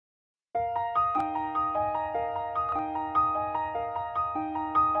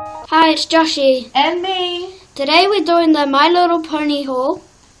Hi, it's Joshie. And me. Today we're doing the My Little Pony haul.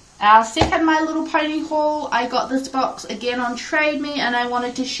 Our second My Little Pony haul. I got this box again on Trade Me and I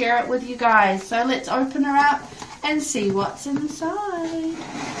wanted to share it with you guys. So let's open her up and see what's inside.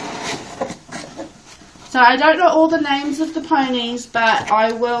 So I don't know all the names of the ponies, but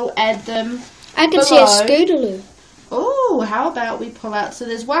I will add them I can below. see a Scootaloo. Oh, how about we pull out? So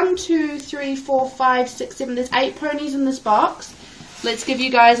there's 1, 2, 3, 4, 5, 6, 7. There's 8 ponies in this box. Let's give you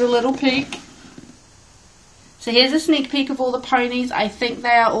guys a little peek. So here's a sneak peek of all the ponies. I think they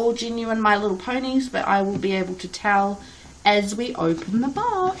are all genuine My Little Ponies, but I will be able to tell as we open the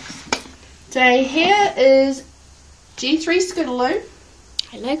box. So here is G3 Scootaloo.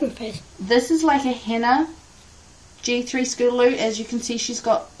 I like her face. This is like a henna G3 Scootaloo. As you can see, she's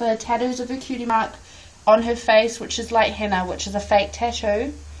got the tattoos of her cutie mark on her face, which is like henna, which is a fake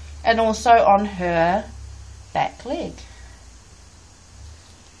tattoo, and also on her back leg.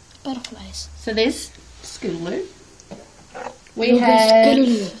 Butterflies. So there's Scootaloo. We have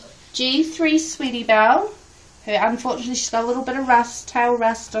G3 Sweetie Belle. Her, unfortunately, she's got a little bit of rust, tail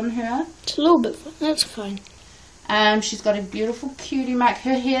rust on her. It's a little bit, that's fine. She's got a beautiful cutie mark.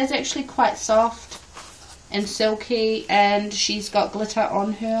 Her hair is actually quite soft and silky, and she's got glitter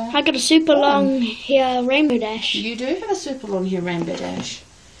on her. I got a super long hair rainbow dash. You do have a super long hair rainbow dash.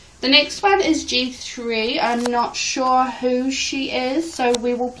 The next one is G3. I'm not sure who she is, so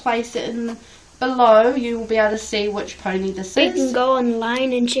we will place it in below. You will be able to see which pony this is. You can go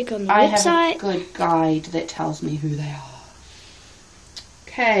online and check on the I website. have a good guide that tells me who they are.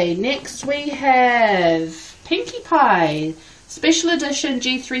 Okay, next we have Pinkie Pie. Special edition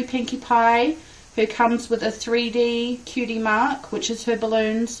G3 Pinkie Pie, who comes with a 3D cutie mark, which is her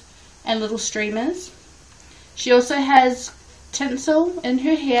balloons and little streamers. She also has tinsel in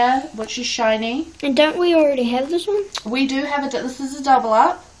her hair, which is shiny. And don't we already have this one? We do have this is a double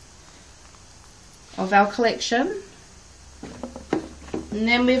up of our collection. And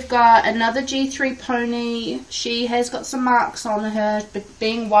then we've got another G3 pony. She has got some marks on her, but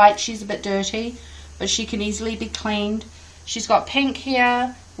being white she's a bit dirty, but she can easily be cleaned. She's got pink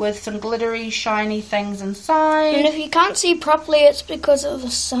hair with some glittery shiny things inside. And if you can't see properly, it's because of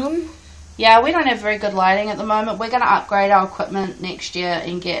the sun. Yeah, we don't have very good lighting at the moment. We're going to upgrade our equipment next year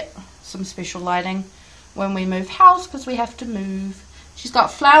and get some special lighting when we move house, because we have to move. She's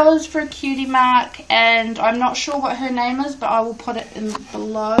got flowers for a cutie mark, and I'm not sure what her name is, but I will put it in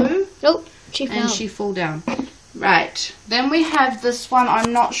below. Nope, she fell. And she fell down. Right, then we have this one.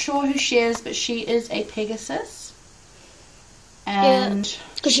 I'm not sure who she is, but she is a Pegasus. And yeah,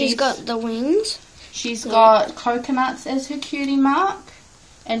 because she's got the wings. She's got coconuts as her cutie mark,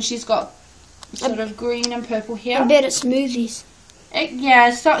 and she's got sort of green and purple hair. I bet it's smoothies.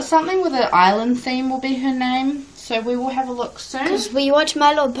 Yeah, so something with an island theme will be her name. So we will have a look soon. Because we watched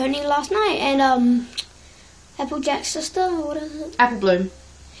My Little Pony last night, and Applejack's sister, what is it? Apple Bloom.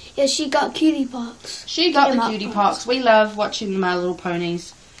 Yeah, she got cutie parks. She got the cutie parks. We love watching the My Little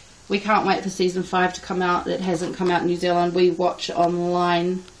Ponies. We can't wait for season 5 to come out. It hasn't come out in New Zealand. We watch it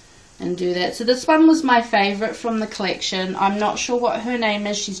online and do that. So this one was my favourite from the collection. I'm not sure what her name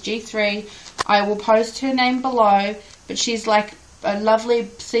is. She's G3. I will post her name below, but she's like a lovely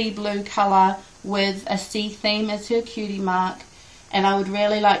sea blue colour with a sea theme as her cutie mark, and I would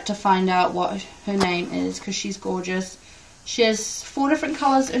really like to find out what her name is, because she's gorgeous. She has 4 different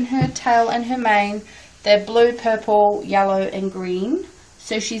colours in her tail and her mane. They're blue, purple, yellow and green.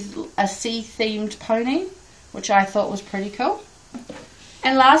 So she's a sea themed pony, which I thought was pretty cool.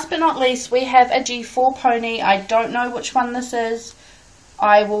 And last but not least, we have a G4 pony. I don't know which one this is.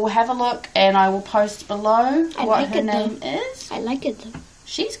 I will have a look and I will post below what her name is. I like it though.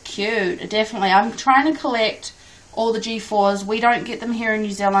 She's cute, definitely. I'm trying to collect all the G4s. We don't get them here in New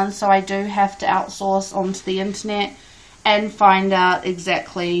Zealand, so I do have to outsource onto the internet and find out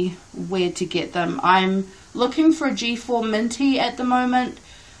exactly where to get them. I'm looking for a G4 Minty at the moment.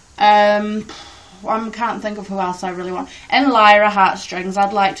 I can't think of who else I really want. And Lyra Heartstrings.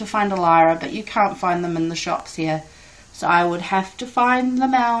 I'd like to find a Lyra, but you can't find them in the shops here. So I would have to find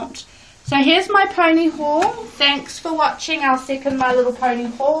them out. So here's my pony haul. Thanks for watching our second My Little Pony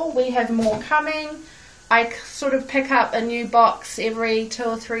haul. We have more coming. I sort of pick up a new box every 2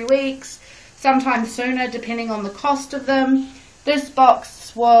 or 3 weeks. Sometimes sooner, depending on the cost of them. This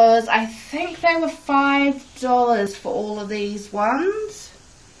box was, I think they were $5 for all of these ones.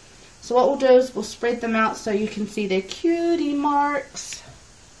 So what we'll do is we'll spread them out so you can see their cutie marks.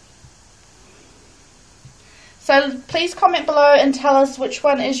 So please comment below and tell us which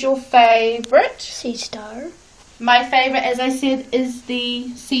one is your favourite. Sea Star. My favourite, as I said, is the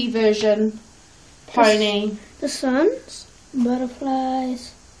sea version pony. The suns,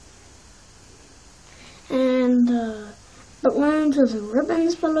 butterflies. and the balloons with the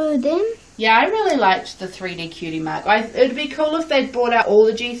ribbons below them. Yeah, I really liked the 3D cutie mark. It'd be cool if they'd brought out all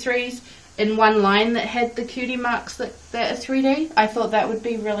the G3s in one line that had the cutie marks that are 3D. I thought that would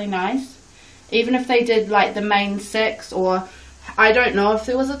be really nice. Even if they did like the main 6, or I don't know if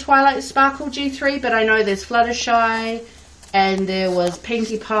there was a Twilight Sparkle G3, but I know there's Fluttershy, and there was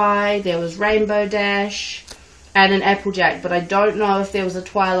Pinkie Pie, there was Rainbow Dash, and an Applejack, but I don't know if there was a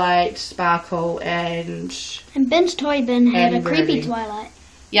Twilight Sparkle and Ben's Toy Bin had a Rarity. creepy Twilight.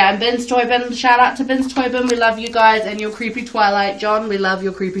 Yeah, and Ben's Toy Bin. Shout out to Ben's Toy Bin. We love you guys and your creepy Twilight. John, we love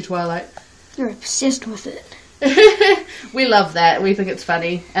your creepy Twilight. You're obsessed with it. We love that. We think it's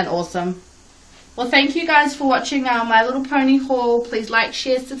funny and awesome. Well, thank you guys for watching our My Little Pony haul. Please like,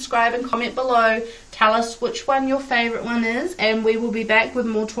 share, subscribe, and comment below. Tell us which one your favourite one is, and we will be back with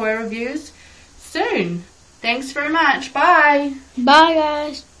more toy reviews soon. Thanks very much. Bye. Bye,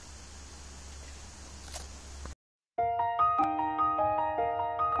 guys.